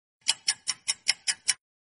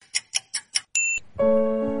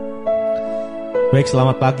Baik,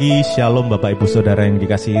 selamat pagi, shalom Bapak Ibu Saudara yang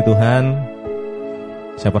dikasihi Tuhan.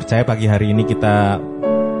 Saya percaya pagi hari ini kita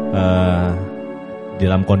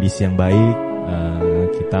dalam kondisi yang baik.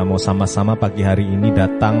 Kita mau sama-sama pagi hari ini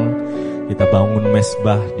datang, kita bangun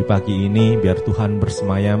mezbah di pagi ini, biar Tuhan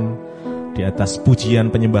bersemayam di atas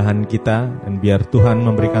pujian penyembahan kita, dan biar Tuhan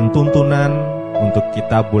memberikan tuntunan untuk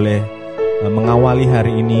kita boleh mengawali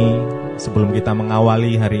hari ini. Sebelum kita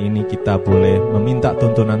mengawali hari ini, kita boleh meminta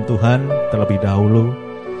tuntunan Tuhan terlebih dahulu.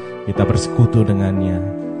 Kita bersekutu dengannya.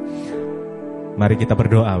 Mari kita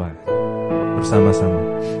berdoa, Pak, bersama-sama.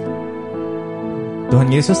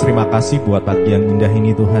 Tuhan Yesus, terima kasih buat pagi yang indah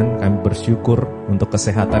ini Tuhan. Kami bersyukur untuk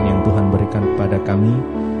kesehatan yang Tuhan berikan kepada kami.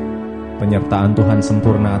 Penyertaan Tuhan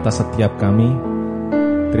sempurna atas setiap kami.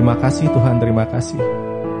 Terima kasih Tuhan, terima kasih.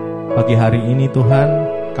 Pagi hari ini Tuhan,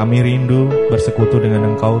 kami rindu bersekutu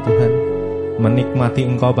dengan Engkau Tuhan, menikmati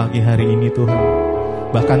Engkau pagi hari ini Tuhan.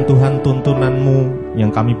 Bahkan Tuhan, tuntunan-Mu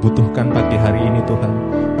yang kami butuhkan pagi hari ini Tuhan,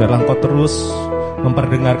 biarlah Engkau terus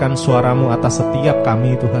memperdengarkan suara-Mu atas setiap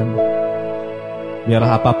kami Tuhan.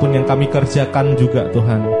 Biarlah apapun yang kami kerjakan juga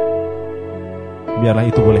Tuhan, biarlah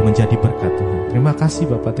itu boleh menjadi berkat Tuhan. Terima kasih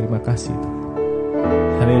Bapak, terima kasih Tuhan.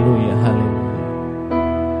 Haleluya, haleluya.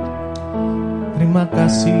 Terima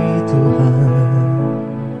kasih Tuhan.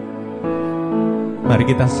 Mari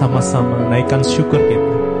kita sama-sama naikkan syukur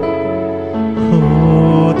kita.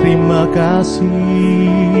 Oh, terima kasih.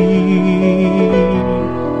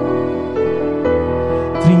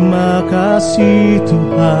 Terima kasih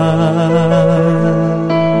Tuhan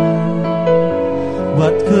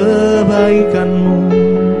buat kebaikan-Mu,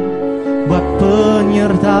 buat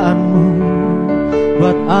penyertaan-Mu,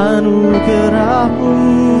 buat anugerah-Mu,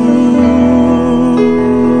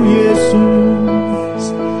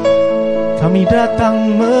 Yesus. Kami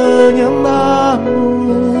datang menyembah-Mu,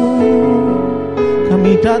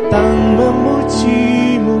 kami datang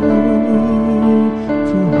memuji-Mu,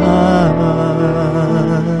 Tuhan.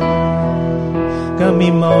 Kami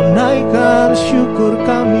mau naikkan syukur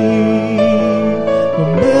kami,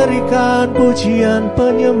 memberikan pujian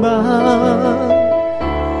penyembahan.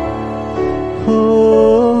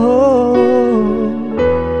 Oh,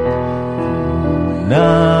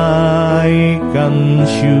 naikkan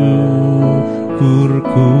syukurku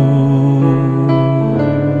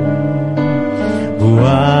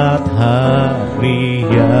buat hari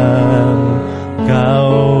yang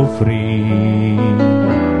Kau beri.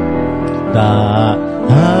 Tak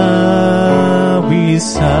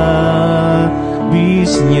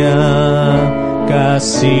habis-habisnya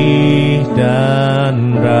kasih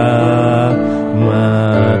dan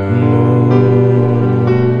rahmat-Mu,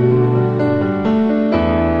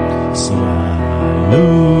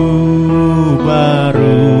 selalu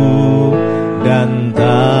baru dan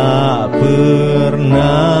tak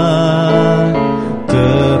pernah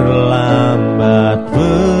terlambat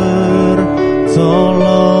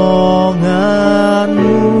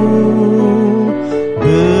pertolongan-Mu.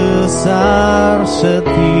 Besar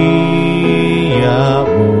setiap-Mu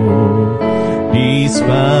di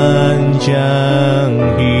sepanjang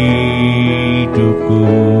hidupku.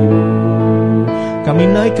 Kami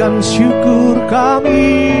naikkan syukur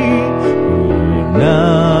kami,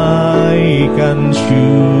 naikkan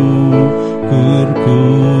syukurku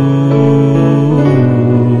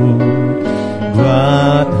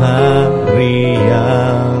buat hari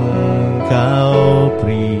yang Kau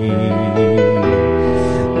beri.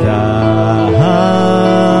 Tak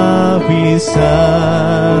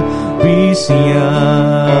habis-habisnya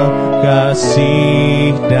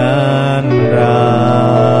kasih dan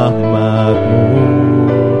rahmat-Mu,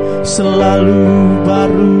 selalu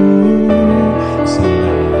baru,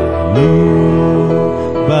 selalu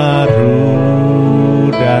baru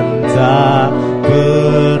dan tak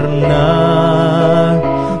pernah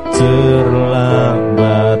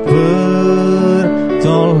terlambat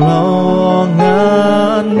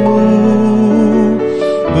pertolongan-Mu.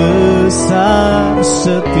 Besar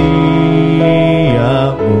setiap-Mu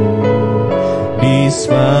di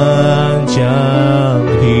sepanjang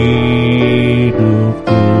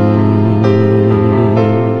hidupku.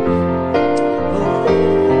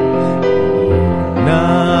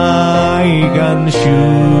 Naikkan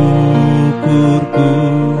syukurku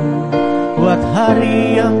buat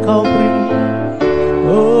hari yang Kau beri.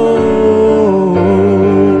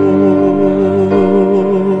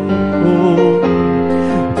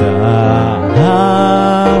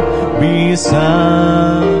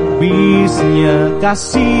 Habis-habisnya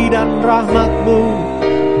kasih dan rahmat-Mu,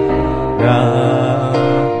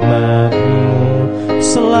 rahmat-Mu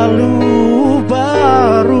selalu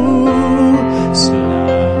baru,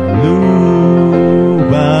 selalu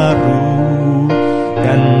baru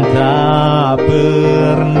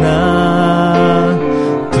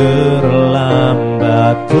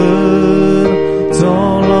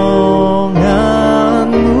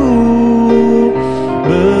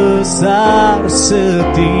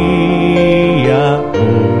setiamu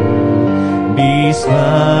di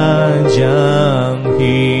sepanjang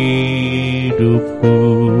hidupku.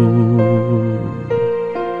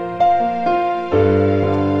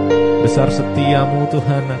 Besar setiamu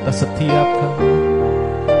Tuhan atas setiap kami.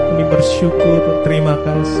 Kami bersyukur, terima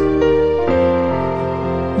kasih.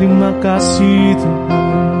 Terima kasih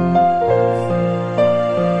Tuhan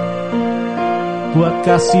buat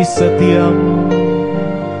kasih setiamu,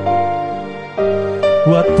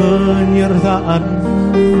 buat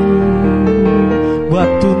penyertaan-Mu,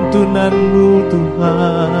 buat tuntunan-Mu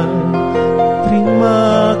Tuhan.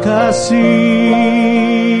 Terima kasih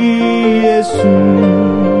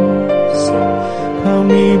Yesus,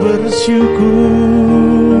 kami bersyukur.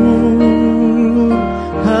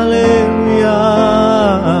 Haleluya,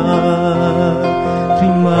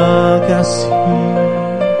 terima kasih.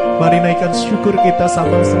 Mari naikkan syukur kita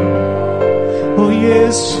sama-sama. Oh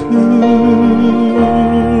Yesus,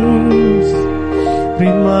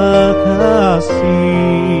 terima kasih.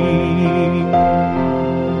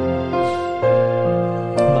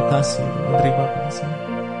 Terima kasih, terima kasih.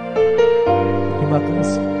 Terima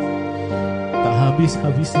kasih. Tak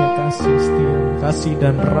habis-habisnya kasih setia, kasih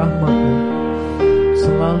dan rahmat-Mu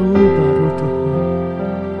selalu baru Tuhan.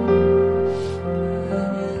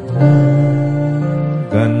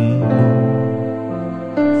 Senangkanmu,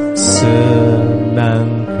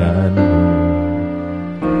 senangkanmu,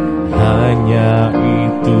 hanya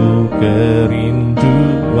itu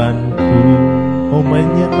kerinduanku. Oh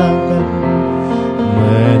menyenangkanmu,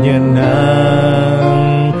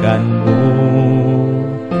 menyenangkanmu,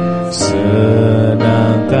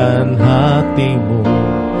 senangkan hatimu,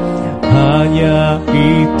 hanya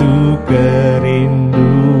itu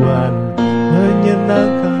kerinduan.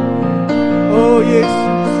 Menyenangkanmu, oh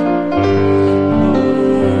Yesus,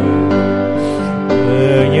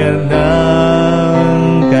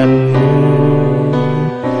 menyenangkanmu,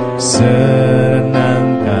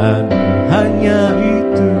 senangkanmu, hanya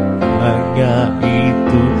itu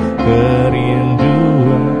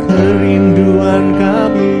kerinduan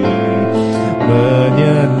kami.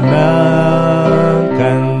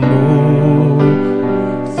 Menyenangkanmu,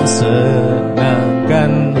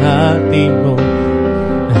 senangkan hatimu,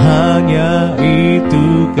 hanya itu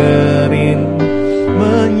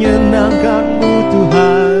menyenangkanmu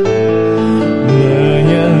Tuhan,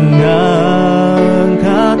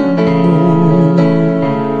 menyenangkanmu,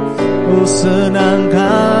 oh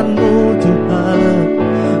senangkanmu Tuhan,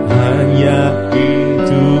 hanya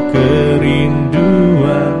itu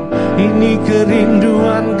kerinduan. Ini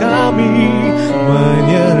kerinduan kami,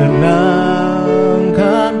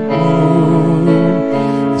 menyenangkanmu,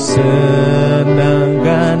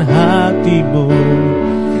 senangkan hatimu,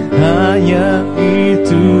 hanya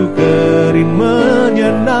itu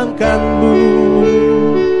menyenangkanmu,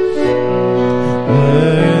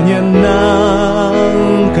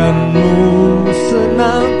 menyenangkanmu,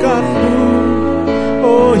 senangkanmu,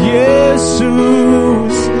 oh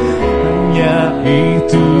Yesus, hanya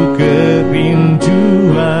itu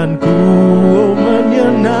kerinduanku. Oh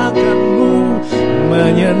menyenangkanmu,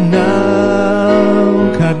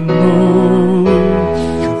 menyenangkanmu,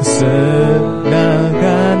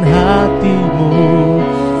 senangkan hatimu,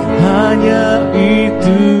 hanya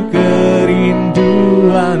itu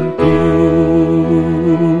kerinduanku.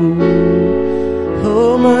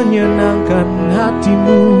 Oh menyenangkan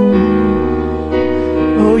hatimu,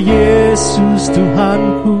 oh Yesus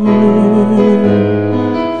Tuhanku,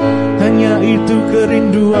 hanya itu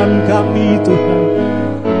kerinduan kami Tuhan.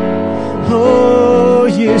 Oh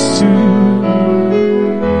Yesus,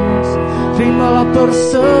 terimalah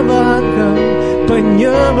persembahan kami,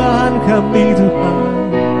 penyembahan kami Tuhan.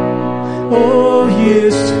 Oh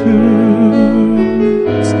Yesus,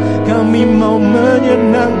 kami mau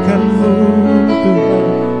menyenangkan-Mu Tuhan.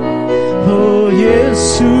 Oh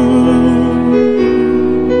Yesus,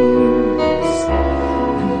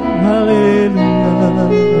 haleluya.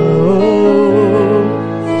 Oh,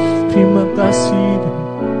 terima kasih.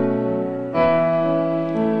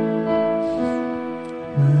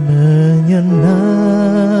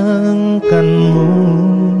 Menyenangkan-Mu,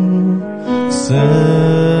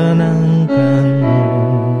 senangkan-Mu,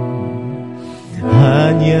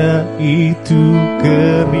 hanya itu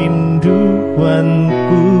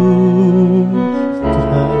kerinduanku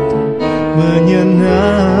Tuhan.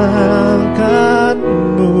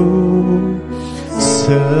 Menyenangkan-Mu,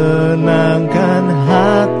 senangkan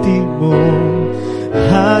hatimu,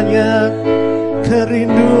 hanya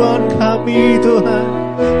kerinduan kami Tuhan.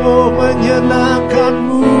 Oh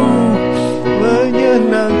menyenangkan-Mu,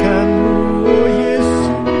 menyenangkan-Mu, oh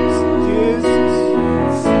Yesus,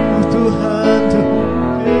 Yesus, oh Tuhan, Tuhan.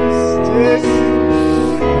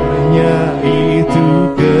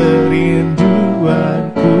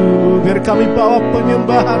 kami bawa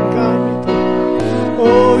penyembahan kami.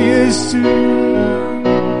 Oh Yesus,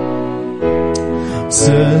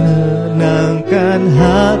 senangkan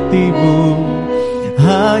hatimu,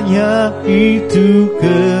 hanya itu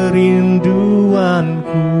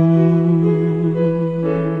kerinduanku.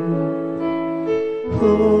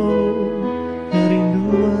 Oh,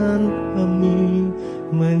 kerinduan kami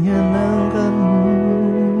menyenangkanmu.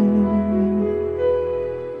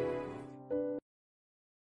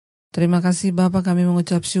 Terima kasih Bapa, kami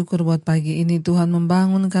mengucap syukur buat pagi ini. Tuhan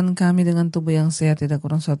membangunkan kami dengan tubuh yang sehat, tidak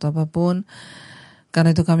kurang suatu apapun.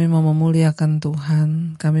 Karena itu kami mau memuliakan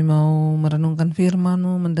Tuhan. Kami mau merenungkan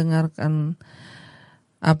firman-Mu, mendengarkan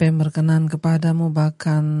apa yang berkenan kepadamu,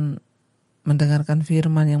 bahkan mendengarkan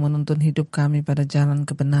firman yang menuntun hidup kami pada jalan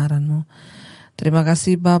kebenaran-Mu. Terima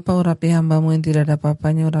kasih Bapa, urapi hamba-Mu yang tidak ada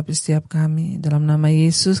apa-apanya, urapi setiap kami. Dalam nama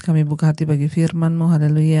Yesus kami buka hati bagi firman-Mu.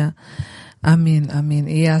 Haleluya. Amin, amin.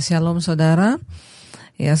 Iya, shalom saudara.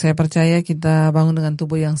 Ya, saya percaya kita bangun dengan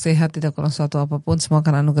tubuh yang sehat, tidak kurang suatu apapun, semua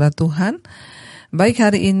karena anugerah Tuhan. Baik,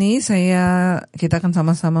 hari ini kita akan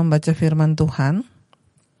sama-sama membaca firman Tuhan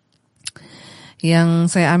yang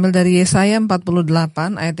saya ambil dari Yesaya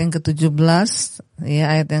 48 ayat yang ke-17,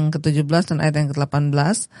 ya, ayat yang ke-17 dan ayat yang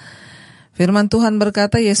ke-18. Firman Tuhan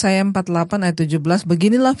berkata, Yesaya 48 ayat 17,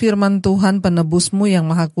 beginilah firman Tuhan penebusmu yang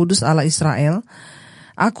maha kudus Allah Israel.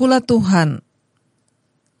 Akulah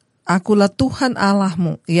Tuhan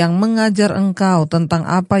Allahmu yang mengajar engkau tentang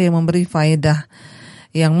apa yang memberi faedah,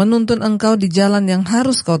 yang menuntun engkau di jalan yang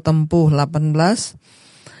harus kau tempuh. 18.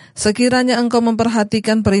 Sekiranya engkau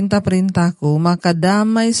memperhatikan perintah-perintahku, maka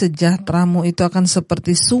damai sejahteramu itu akan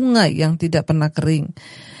seperti sungai yang tidak pernah kering,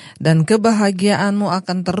 dan kebahagiaanmu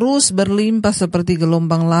akan terus berlimpah seperti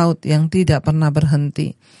gelombang laut yang tidak pernah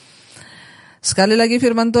berhenti. Sekali lagi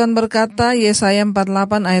firman Tuhan berkata, Yesaya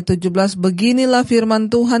 48 ayat 17, beginilah firman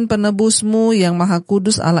Tuhan penebusmu yang maha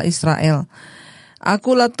kudus Allah Israel.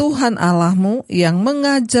 Akulah Tuhan Allahmu yang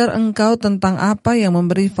mengajar engkau tentang apa yang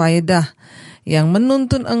memberi faedah, yang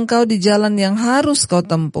menuntun engkau di jalan yang harus kau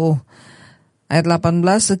tempuh. Ayat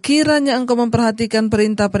 18, sekiranya engkau memperhatikan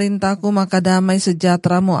perintah-perintahku, maka damai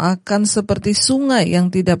sejahteramu akan seperti sungai yang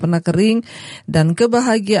tidak pernah kering, dan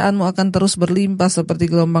kebahagiaanmu akan terus berlimpah seperti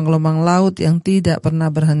gelombang-gelombang laut yang tidak pernah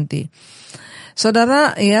berhenti.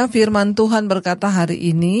 Saudara, ya, firman Tuhan berkata hari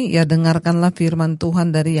ini, ya, dengarkanlah firman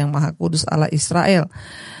Tuhan dari yang maha kudus Allah Israel.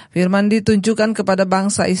 Firman ditunjukkan kepada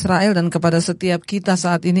bangsa Israel dan kepada setiap kita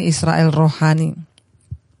saat ini Israel rohani.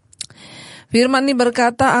 Firman ini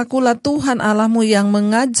berkata, akulah Tuhan Allahmu yang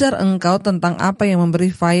mengajar engkau tentang apa yang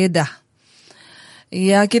memberi faedah.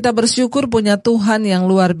 Ya, kita bersyukur punya Tuhan yang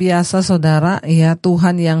luar biasa, saudara. Ya,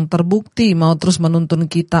 Tuhan yang terbukti mau terus menuntun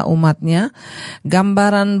kita umatnya.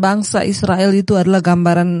 Gambaran bangsa Israel itu adalah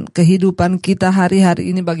gambaran kehidupan kita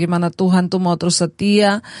hari-hari ini, bagaimana Tuhan tuh mau terus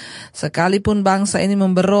setia. Sekalipun bangsa ini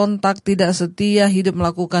memberontak, tidak setia, hidup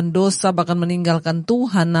melakukan dosa, bahkan meninggalkan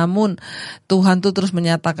Tuhan, namun Tuhan tuh terus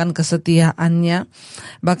menyatakan kesetiaannya.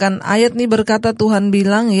 Bahkan ayat ini berkata, Tuhan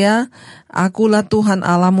bilang, ya, akulah Tuhan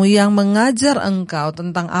Allahmu yang mengajar engkau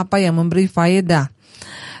tentang apa yang memberi faedah.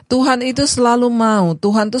 Tuhan itu selalu mau,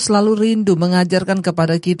 Tuhan itu selalu rindu mengajarkan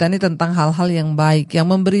kepada kita ini tentang hal-hal yang baik, yang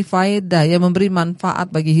memberi faedah, yang memberi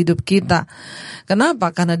manfaat bagi hidup kita.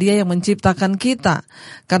 Kenapa? Karena Dia yang menciptakan kita.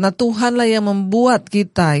 Karena Tuhanlah yang membuat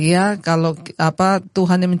kita, ya. Kalau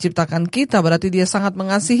Tuhan yang menciptakan kita, berarti Dia sangat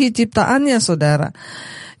mengasihi ciptaannya, saudara.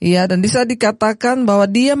 Ya, dan bisa dikatakan bahwa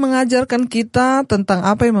Dia mengajarkan kita tentang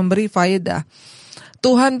apa yang memberi faedah.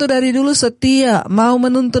 Tuhan tuh dari dulu setia, mau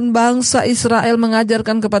menuntun bangsa Israel,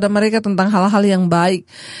 mengajarkan kepada mereka tentang hal-hal yang baik.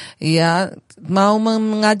 Ya, mau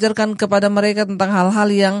mengajarkan kepada mereka tentang hal-hal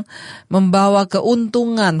yang membawa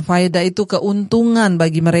keuntungan, faedah itu keuntungan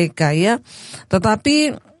bagi mereka, ya.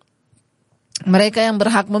 Tetapi mereka yang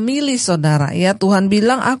berhak memilih, saudara, ya. Tuhan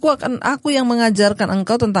bilang, aku yang mengajarkan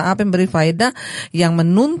engkau tentang apa yang beri faedah, yang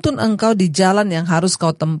menuntun engkau di jalan yang harus kau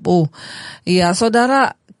tempuh. Ya,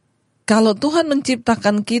 saudara, kalau Tuhan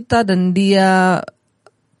menciptakan kita dan Dia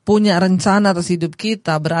punya rencana atas hidup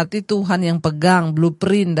kita, berarti Tuhan yang pegang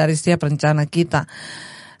blueprint dari setiap rencana kita.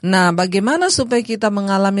 Nah, bagaimana supaya kita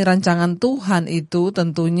mengalami rancangan Tuhan itu?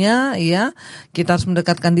 Tentunya, ya, kita harus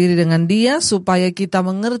mendekatkan diri dengan Dia supaya kita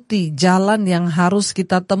mengerti jalan yang harus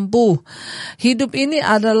kita tempuh. Hidup ini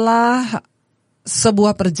adalah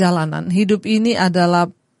sebuah perjalanan. Hidup ini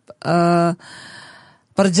adalah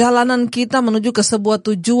perjalanan kita menuju ke sebuah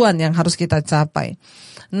tujuan yang harus kita capai.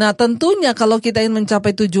 Nah, tentunya kalau kita ingin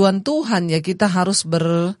mencapai tujuan Tuhan, ya, kita harus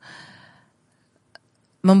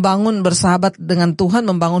membangun bersahabat dengan Tuhan,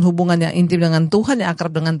 membangun hubungan yang intim dengan Tuhan, yang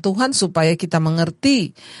akrab dengan Tuhan, supaya kita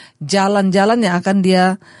mengerti jalan-jalan yang akan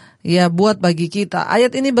Dia ya buat bagi kita.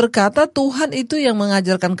 Ayat ini berkata Tuhan itu yang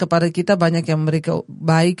mengajarkan kepada kita banyak yang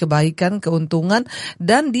memberi kebaikan, keuntungan,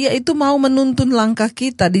 dan Dia itu mau menuntun langkah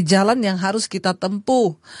kita di jalan yang harus kita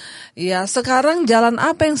tempuh. Ya, sekarang jalan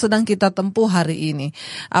apa yang sedang kita tempuh hari ini?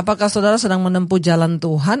 Apakah saudara sedang menempuh jalan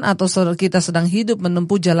Tuhan, atau saudara kita sedang hidup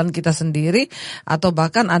menempuh jalan kita sendiri, atau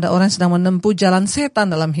bahkan ada orang yang sedang menempuh jalan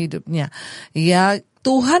setan dalam hidupnya? Ya,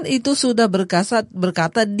 Tuhan itu sudah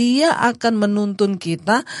berkata Dia akan menuntun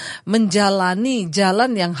kita menjalani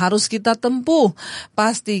jalan yang harus kita tempuh.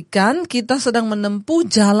 Pastikan kita sedang menempuh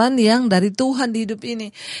jalan yang dari Tuhan di hidup ini.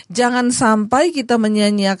 Jangan sampai kita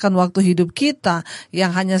menyia-nyiakan waktu hidup kita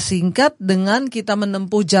yang hanya singkat dengan kita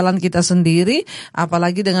menempuh jalan kita sendiri,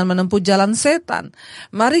 apalagi dengan menempuh jalan setan.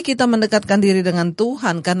 Mari kita mendekatkan diri dengan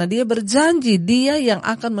Tuhan, karena Dia berjanji Dia yang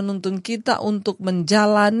akan menuntun kita untuk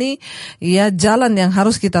menjalani jalan yang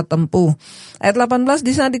harus kita tempuh. Ayat 18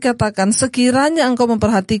 di sana dikatakan, sekiranya engkau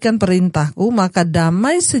memperhatikan perintahku, maka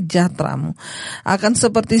damai sejahteramu akan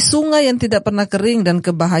seperti sungai yang tidak pernah kering, dan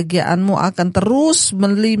kebahagiaanmu akan terus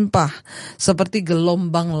melimpah seperti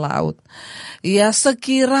gelombang laut. Ya,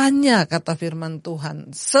 sekiranya, kata firman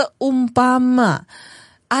Tuhan, seumpama,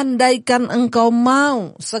 andaikan engkau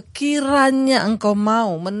mau, sekiranya engkau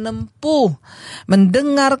mau menempuh,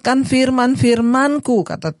 mendengarkan firman-firmanku,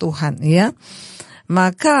 kata Tuhan, ya,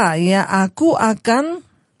 maka ya aku akan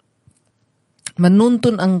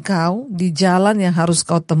menuntun engkau di jalan yang harus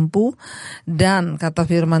kau tempuh. Dan kata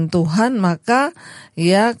firman Tuhan, maka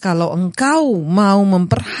ya kalau engkau mau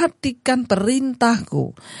memperhatikan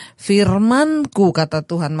perintahku, firmanku, kata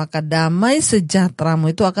Tuhan, maka damai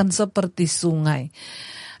sejahteramu itu akan seperti sungai.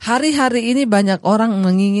 Hari-hari ini banyak orang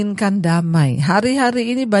menginginkan damai. Hari-hari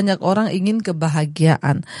ini banyak orang ingin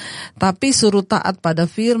kebahagiaan. Tapi suruh taat pada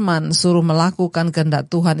firman, suruh melakukan kehendak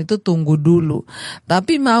Tuhan itu tunggu dulu.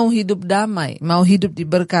 Tapi mau hidup damai, mau hidup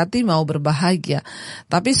diberkati, mau berbahagia.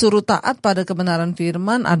 Tapi suruh taat pada kebenaran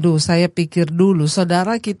firman, aduh saya pikir dulu.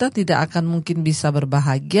 Saudara, kita tidak akan mungkin bisa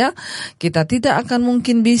berbahagia. Kita tidak akan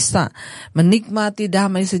mungkin bisa menikmati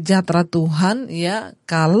damai sejahtera Tuhan, ya,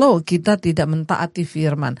 kalau kita tidak mentaati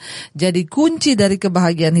firman. Jadi kunci dari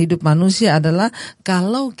kebahagiaan hidup manusia adalah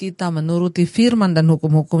kalau kita menuruti firman dan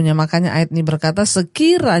hukum-hukumnya. Makanya ayat ini berkata,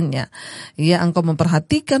 sekiranya ya engkau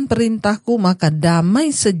memperhatikan perintahku, maka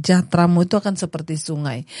damai sejahteramu itu akan seperti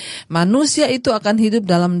sungai. Manusia itu akan hidup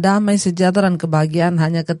dalam damai sejahtera dan kebahagiaan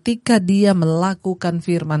hanya ketika dia melakukan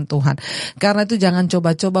firman Tuhan. Karena itu jangan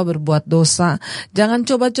coba-coba berbuat dosa, jangan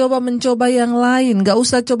coba-coba mencoba yang lain, gak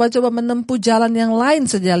usah coba-coba menempuh jalan yang lain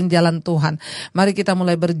sejalan-jalan Tuhan. Mari kita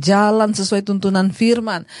mulai berjalan sesuai tuntunan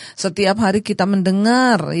firman. Setiap hari kita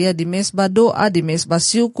mendengar ya di mezbah doa, di mezbah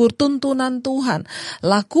syukur, tuntunan Tuhan.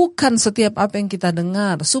 Lakukan setiap apa yang kita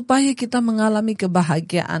dengar supaya kita mengalami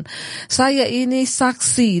kebahagiaan. Saya ini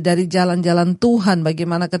saksi dari jalan-jalan Tuhan,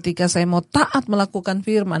 bagaimana ketika saya mau taat melakukan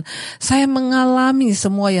firman, saya mengalami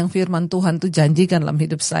semua yang firman Tuhan itu janjikan dalam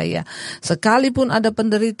hidup saya. Sekalipun ada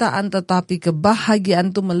penderitaan, tetapi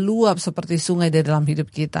kebahagiaan itu meluap seperti sungai di dalam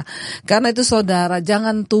hidup kita. Karena itu saudara,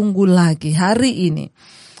 jangan tunggu lagi hari ini.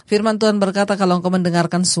 Firman Tuhan berkata, kalau engkau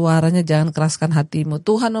mendengarkan suaranya, jangan keraskan hatimu.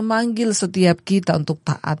 Tuhan memanggil setiap kita untuk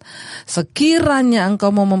taat. Sekiranya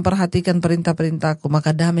engkau mau memperhatikan perintah-perintahku,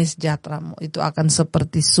 maka damai sejahteramu itu akan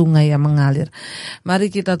seperti sungai yang mengalir.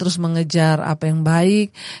 Mari kita terus mengejar apa yang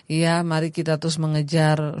baik. Ya, mari kita terus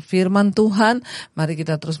mengejar firman Tuhan. Mari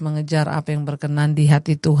kita terus mengejar apa yang berkenan di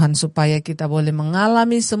hati Tuhan, supaya kita boleh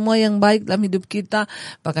mengalami semua yang baik dalam hidup kita.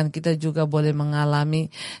 Bahkan kita juga boleh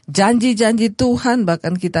mengalami janji-janji Tuhan.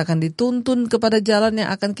 Bahkan kita akan dituntun kepada jalan yang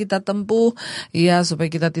akan kita tempuh, ya, supaya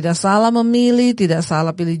kita tidak salah memilih, tidak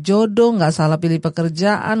salah pilih jodoh, nggak salah pilih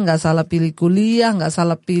pekerjaan, nggak salah pilih kuliah, nggak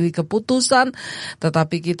salah pilih keputusan,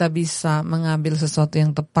 tetapi kita bisa mengambil sesuatu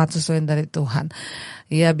yang tepat sesuai dari Tuhan.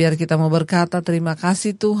 Ya, biar kita mau berkata, terima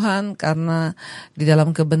kasih Tuhan, karena di dalam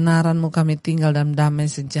kebenaran-Mu kami tinggal dalam damai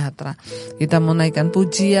sejahtera. Kita mau naikkan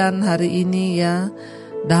pujian hari ini, ya.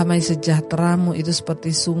 Damai sejahteramu itu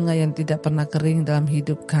seperti sungai yang tidak pernah kering dalam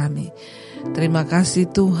hidup kami. Terima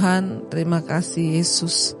kasih Tuhan, terima kasih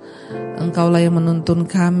Yesus. Engkaulah yang menuntun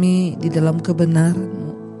kami di dalam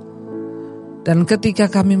kebenaran-Mu. Dan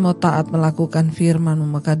ketika kami mau taat melakukan firman-Mu,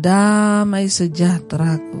 maka damai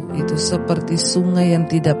sejahteraku itu seperti sungai yang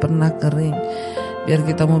tidak pernah kering. Biar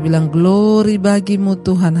kita mau bilang glory bagimu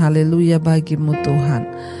Tuhan, haleluya bagimu Tuhan.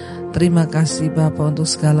 Terima kasih Bapa untuk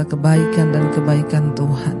segala kebaikan dan kebaikan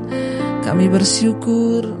Tuhan. Kami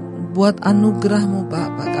bersyukur buat anugerah-Mu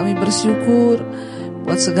Bapa. Kami bersyukur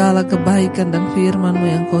buat segala kebaikan dan firman-Mu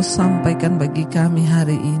yang Kau sampaikan bagi kami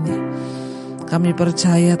hari ini. Kami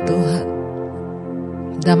percaya Tuhan,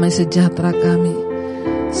 damai sejahtera kami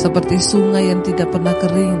seperti sungai yang tidak pernah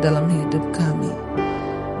kering dalam hidup kami.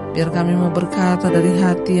 Biar kami mau berkata dari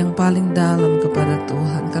hati yang paling dalam kepada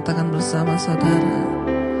Tuhan. Katakan bersama saudara.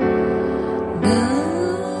 Damai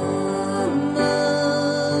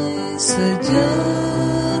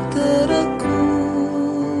sejahteraku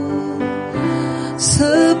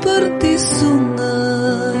seperti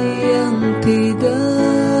sungai yang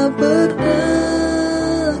tidak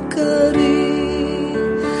pernah kering.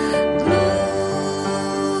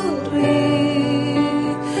 Glory,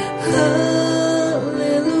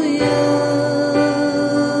 haleluya.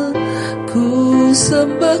 Ku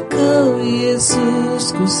sembah Kau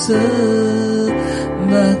Yesus, ku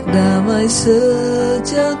sembah damai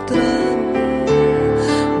sejahtera.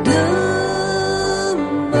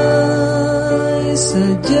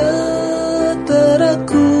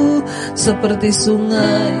 Sejahteraku seperti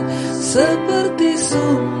sungai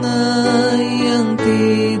yang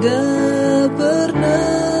tidak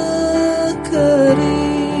pernah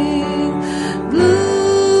kering.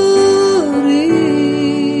 Glory,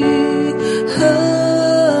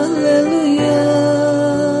 haleluya.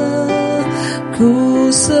 Ku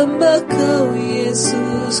sembah Kau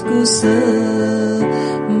Yesus, ku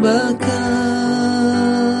sembah Kau.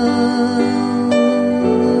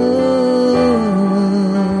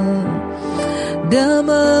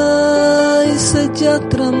 Damai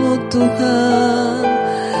sejahtera-Mu Tuhan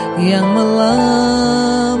yang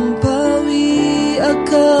melampaui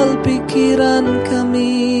akal pikiran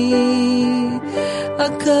kami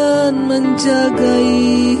akan menjaga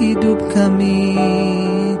hidup kami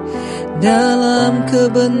dalam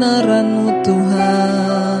kebenaran-Mu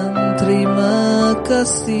Tuhan. Terima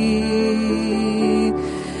kasih.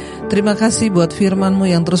 Terima kasih buat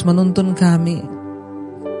firman-Mu yang terus menuntun kami.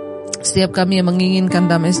 Setiap kami yang menginginkan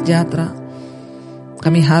damai sejahtera,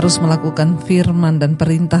 kami harus melakukan firman dan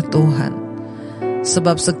perintah Tuhan.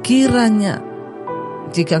 Sebab sekiranya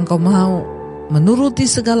jika Engkau mau menuruti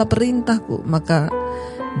segala perintah-Ku, maka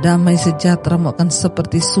damai sejahtera-Mu akan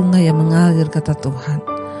seperti sungai yang mengalir, kata Tuhan.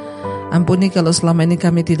 Ampuni kalau selama ini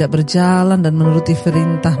kami tidak berjalan dan menuruti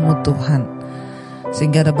perintah-Mu Tuhan,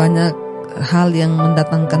 sehingga ada banyak hal yang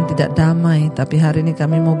mendatangkan tidak damai. Tapi hari ini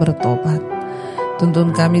kami mau bertobat.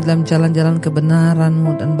 Tuntun kami dalam jalan-jalan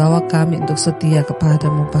kebenaran-Mu dan bawa kami untuk setia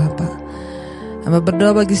kepada-Mu Bapa. Hamba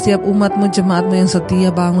berdoa bagi setiap umat-Mu, jemaat-Mu yang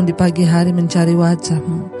setia bangun di pagi hari mencari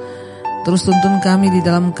wajah-Mu. Terus tuntun kami di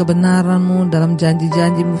dalam kebenaran-Mu, dalam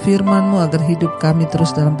janji-janji-Mu, firman-Mu, agar hidup kami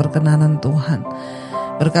terus dalam perkenanan Tuhan.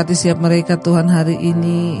 Berkati setiap mereka Tuhan hari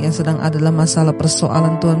ini yang sedang adalah masalah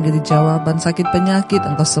persoalan, Tuhan jadi jawaban. Sakit penyakit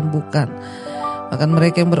Engkau sembuhkan. Bahkan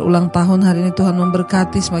mereka yang berulang tahun hari ini Tuhan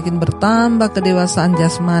memberkati, semakin bertambah kedewasaan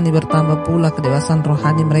jasmani, bertambah pula kedewasaan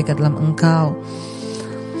rohani mereka dalam Engkau.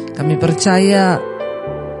 Kami percaya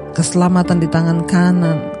keselamatan di tangan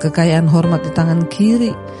kanan, kekayaan hormat di tangan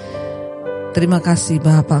kiri. Terima kasih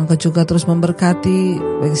Bapa, Engkau juga terus memberkati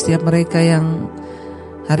bagi setiap mereka yang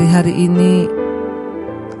hari-hari ini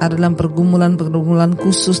ada dalam pergumulan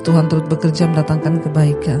khusus. Tuhan turut bekerja mendatangkan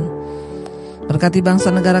kebaikan. Berkati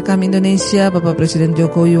bangsa negara kami Indonesia, Bapak Presiden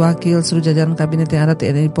Jokowi, wakil, seluruh jajaran kabinet yang ada,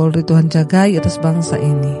 TNI Polri, Tuhan jagai atas bangsa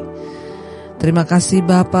ini. Terima kasih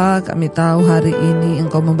Bapa, kami tahu hari ini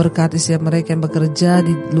Engkau memberkati setiap mereka yang bekerja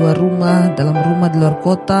di luar rumah, dalam rumah, di luar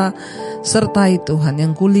kota. Sertai Tuhan,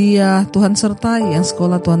 yang kuliah Tuhan sertai, yang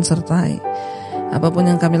sekolah Tuhan sertai. Apapun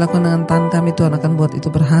yang kami lakukan dengan tangan kami, Tuhan akan buat itu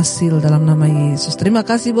berhasil dalam nama Yesus. Terima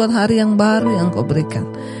kasih buat hari yang baru yang Engkau berikan.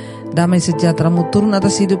 Damai sejahtera-Mu turun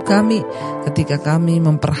atas hidup kami ketika kami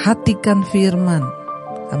memperhatikan firman,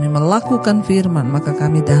 kami melakukan firman, maka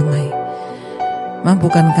kami damai.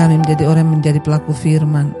 Mampukan kami menjadi orang yang menjadi pelaku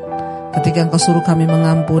firman. Ketika Engkau suruh kami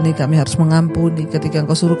mengampuni, kami harus mengampuni. Ketika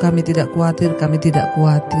Engkau suruh kami tidak khawatir, kami tidak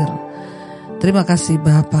khawatir. Terima kasih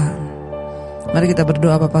Bapa. Mari kita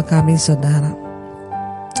berdoa. Bapa kami, saudara,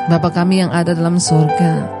 Bapa kami yang ada dalam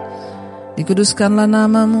surga, dikuduskanlah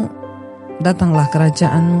nama-Mu, datanglah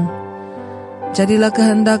kerajaan-Mu. Jadilah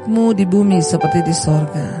kehendak-Mu di bumi seperti di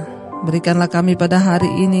sorga. Berikanlah kami pada hari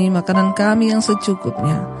ini makanan kami yang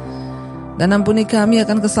secukupnya. Dan ampuni kami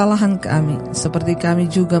akan kesalahan kami, seperti kami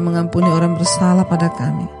juga mengampuni orang bersalah pada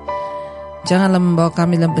kami. Janganlah membawa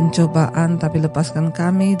kami dalam pencobaan, tapi lepaskan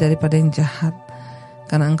kami daripada yang jahat.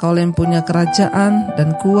 Karena Engkau yang punya kerajaan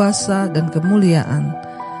dan kuasa dan kemuliaan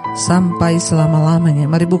sampai selama-lamanya.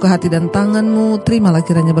 Mari buka hati dan tangan-Mu, terimalah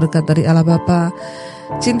kiranya berkat dari Allah Bapa,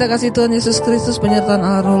 cinta kasih Tuhan Yesus Kristus, penyertaan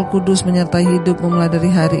Allah Roh Kudus menyertai hidup mulai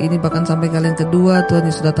dari hari ini bahkan sampai kali yang kedua Tuhan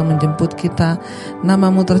Yesus datang menjemput kita.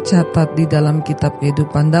 Nama-Mu tercatat di dalam kitab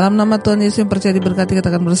kehidupan. Dalam nama Tuhan Yesus yang percaya diberkati,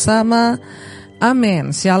 katakan bersama,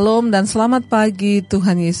 amin. Shalom dan selamat pagi.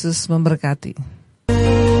 Tuhan Yesus memberkati.